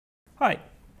Hi,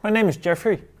 my name is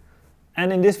Jeffrey,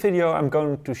 and in this video I'm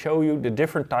going to show you the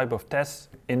different type of tests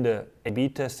in the A/B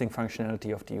testing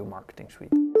functionality of the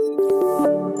uMarketingSuite.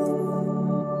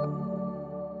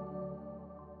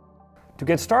 To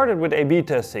get started with A/B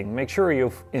testing, make sure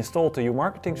you've installed the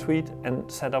uMarketingSuite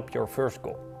and set up your first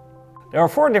goal. There are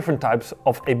 4 different types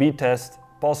of A/B tests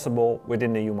possible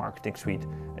within the uMarketingSuite,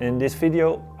 and in this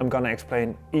video I'm going to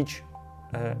explain each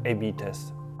A/B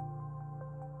test.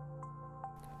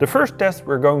 The first test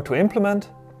we're going to implement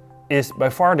is by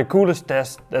far the coolest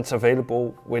test that's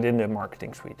available within the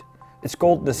uMarketingSuite. It's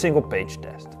called the single page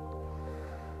test.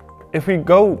 If we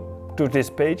go to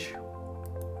this page,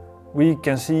 we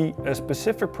can see a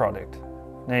specific product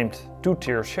named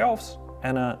 2-tier shelves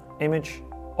and an image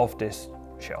of these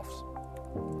shelves.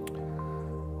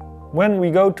 When we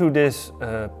go to this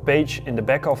page in the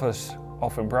back office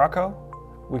of Umbraco,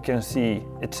 we can see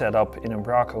it set up in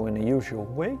Umbraco in the usual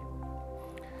way.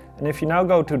 And if you now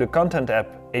go to the content app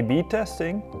A/B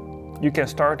testing, you can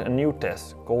start a new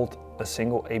test called a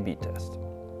single A/B test.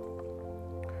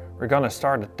 We're gonna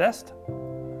start a test.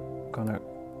 Gonna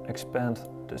expand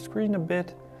the screen a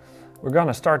bit. We're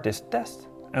gonna start this test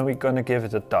and we're gonna give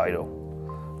it a title.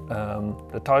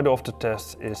 The title of the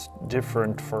test is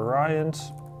different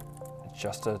variants. It's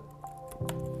just a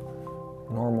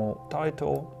normal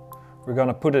title. We're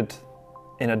gonna put it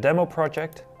in a demo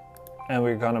project and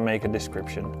we're gonna make a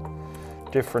description.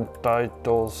 Different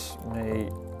titles may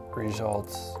result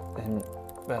in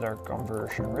better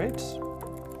conversion rates.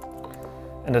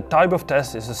 And the type of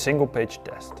test is a single page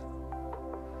test.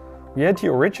 We had the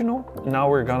original, now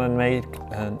we're gonna make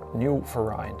a new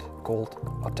variant called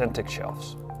authentic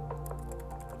shelves.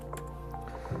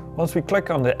 Once we click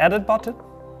on the edit button,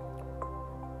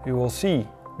 you will see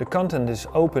the content is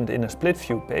opened in a split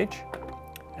view page.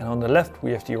 And on the left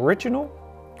we have the original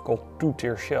called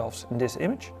 2-tier shelves in this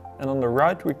image. And on the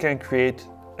right we can create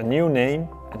a new name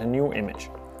and a new image.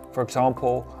 For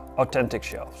example, authentic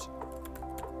shelves.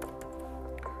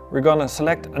 We're gonna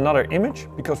select another image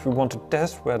because we want to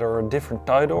test whether a different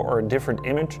title or a different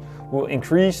image will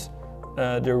increase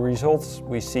the results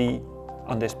we see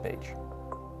on this page.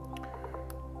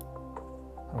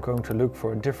 I'm going to look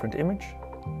for a different image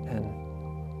and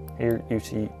here you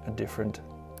see a different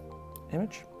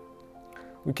image.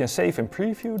 We can save and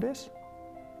preview this.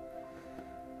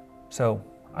 So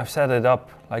I've set it up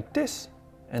like this,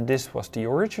 and this was the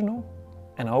original,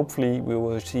 and hopefully we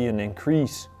will see an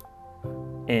increase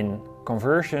in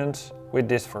conversions with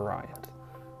this variant.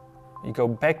 You go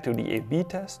back to the A/B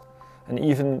test and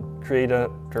even create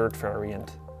a third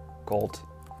variant called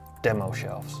demo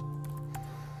shelves.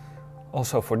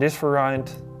 Also for this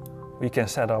variant we can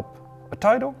set up a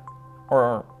title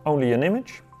or only an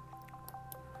image.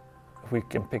 We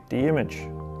can pick the image,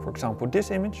 for example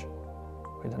this image,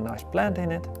 with a nice plant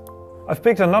in it. I've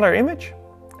picked another image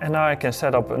and now I can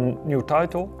set up a new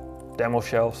title, demo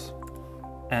shelves,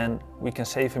 and we can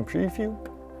save and preview.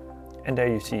 And there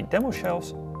you see demo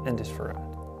shelves and this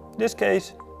variant. In this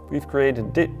case, we've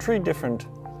created 3 different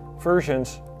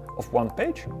versions of one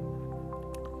page.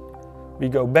 We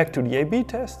go back to the A/B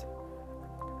test.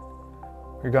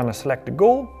 We're gonna select the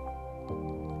goal.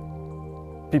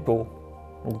 People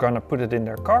are gonna put it in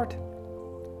their cart.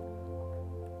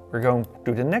 We're going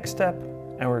to the next step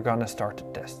and we're gonna start the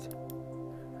test.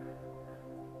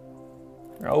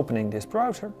 We're opening this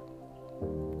browser.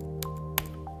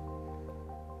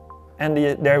 And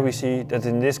there we see that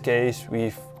in this case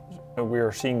we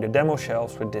are seeing the demo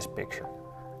shelves with this picture.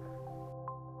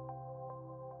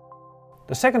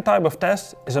 The second type of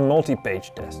test is a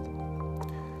multi-page test.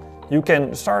 You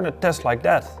can start a test like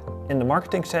that in the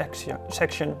marketing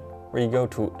section where you go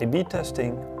to A/B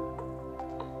testing.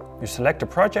 You select a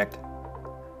project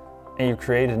and you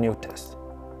create a new test.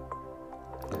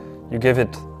 You give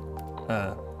it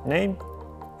a name,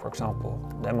 for example,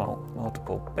 demo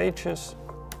multiple pages.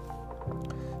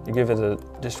 You give it a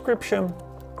description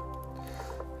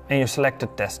and you select the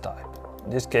test type. In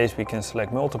this case we can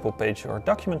select multiple page or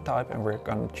document type and we're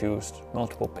going to choose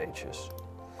multiple pages.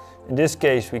 In this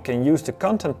case we can use the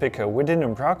content picker within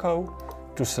Umbraco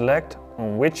to select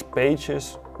on which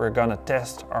pages we're gonna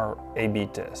test our A/B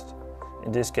test.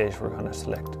 In this case we're gonna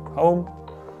select home,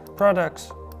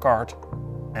 products, cart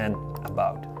and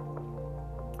about.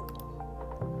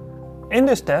 In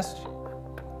this test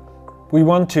we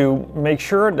want to make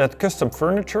sure that custom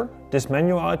furniture, this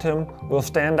menu item, will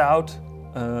stand out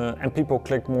and people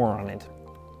click more on it.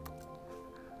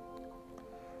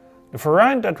 The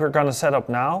variant that we're gonna set up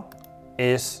now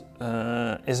is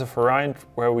a variant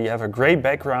where we have a gray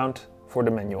background for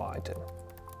the menu item.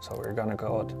 So we're gonna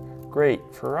call it gray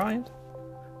variant.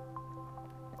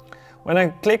 When I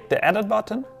click the Edit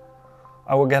button,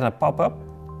 I will get a pop-up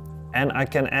and I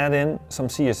can add in some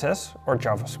CSS or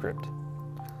JavaScript.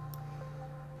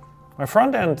 My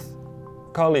front-end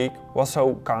colleague was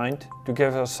so kind to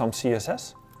give us some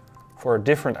CSS for a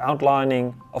different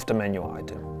outlining of the menu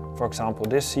item. For example,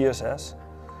 this CSS,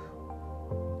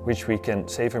 which we can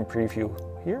save and preview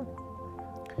here.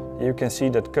 You can see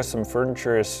that custom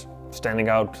furniture is standing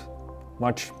out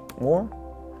much more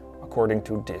according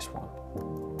to this one.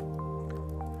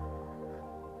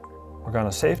 We're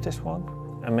gonna save this one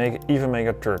and even make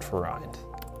a third variant.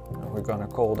 And we're gonna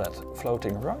call that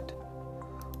floating right.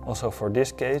 Also for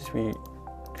this case, we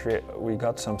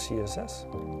got some CSS.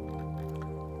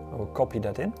 I will copy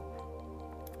that in.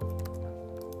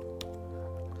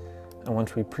 And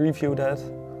once we preview that,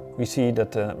 we see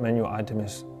that the menu item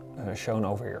is shown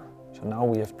over here. So now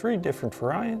we have 3 different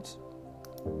variants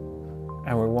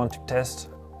and we want to test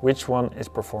which one is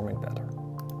performing better.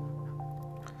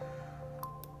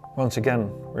 Once again,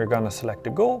 we're going to select the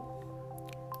goal.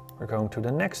 We're going to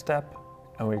the next step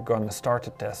and we're going to start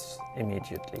the test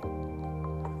immediately.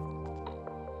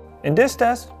 In this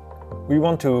test, we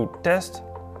want to test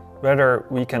whether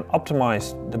we can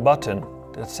optimize the button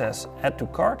that says Add to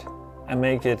Cart and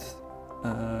make it,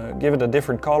 give it a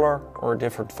different color or a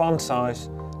different font size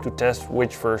to test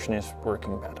which version is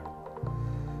working better.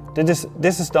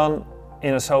 This is done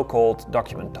in a so-called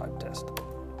document type test.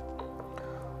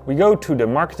 We go to the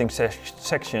marketing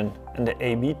section and the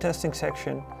A/B testing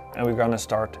section and we're going to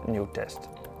start a new test.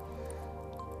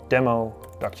 Demo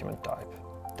document type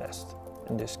test.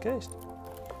 In this case,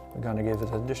 we're going to give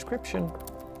it a description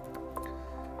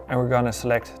and we're going to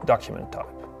select document type.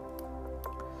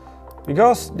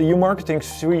 Because the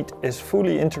uMarketingSuite is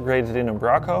fully integrated in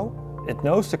Umbraco, it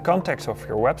knows the context of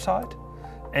your website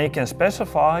and you can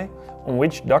specify on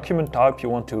which document type you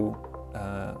want to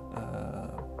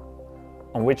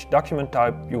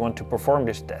perform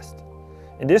this test.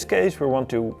 In this case, we want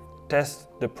to test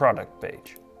the product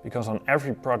page, because on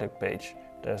every product page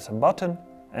there's a button,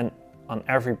 and on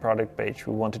every product page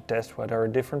we want to test whether a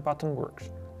different button works.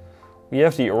 We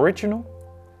have the original,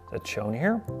 that's shown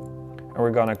here, and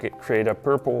we're going to create a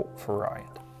purple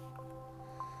variant.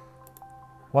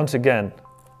 Once again,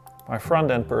 my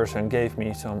front-end person gave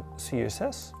me some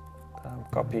CSS that I'm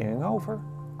copying over.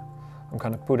 I'm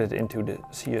going to put it into the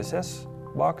CSS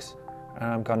box and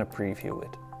I'm going to preview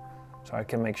it. So I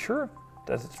can make sure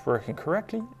that it's working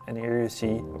correctly, and here you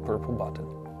see a purple button.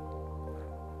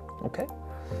 Okay,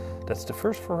 that's the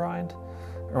first variant,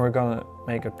 and we're going to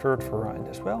make a third variant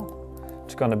as well.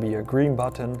 It's going to be a green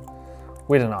button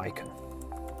with an icon.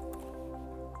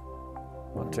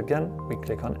 Once again, we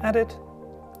click on Edit.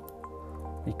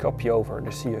 We copy over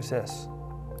the CSS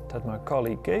that my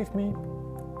colleague gave me.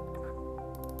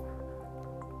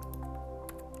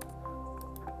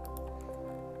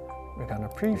 We're going to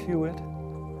preview it.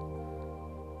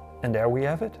 And there we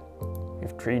have it. We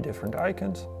have 3 different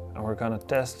icons and we're going to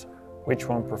test which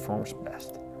one performs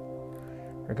best.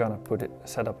 We're going to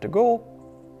set up the goal,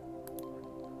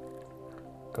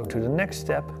 go to the next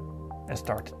step and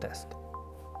start the test.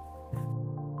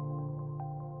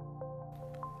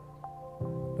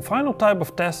 The final type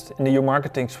of test in the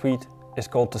uMarketingSuite is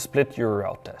called the split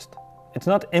URL test. It's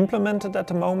not implemented at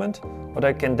the moment, but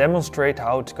I can demonstrate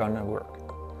how it's going to work.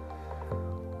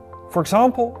 For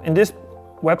example, in this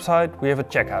website we have a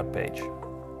checkout page.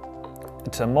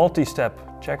 It's a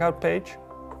multi-step checkout page.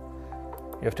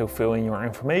 You have to fill in your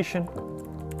information.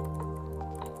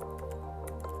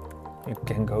 You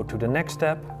can go to the next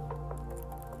step.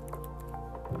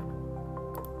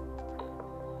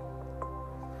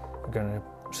 You're going to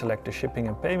select the shipping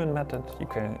and payment method. You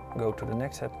can go to the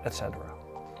next step, etc.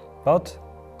 But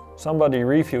somebody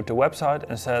reviewed the website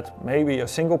and said maybe a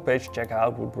single page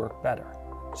checkout would work better.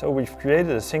 So we've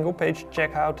created a single page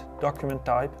checkout document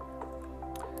type.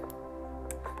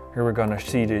 Here we're going to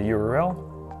see the URL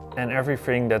and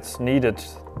everything that's needed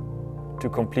to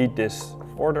complete this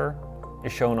order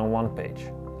is shown on one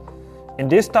page. In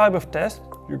this type of test,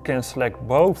 you can select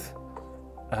both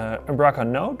Umbraco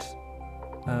nodes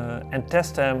and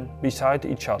test them beside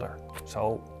each other.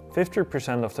 So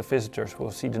 50% of the visitors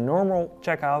will see the normal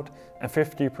checkout and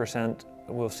 50%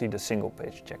 will see the single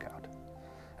page checkout.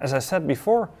 As I said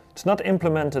before, it's not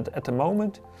implemented at the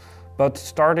moment, but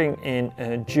starting in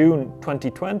June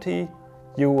 2020,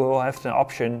 you will have the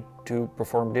option to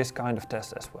perform this kind of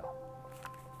test as well.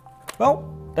 Well,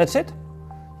 that's it.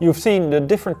 You've seen the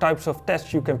different types of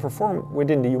tests you can perform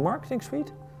within the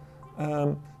uMarketingSuite.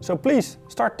 So please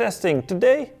start testing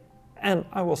today and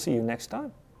I will see you next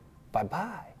time. Bye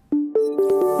bye.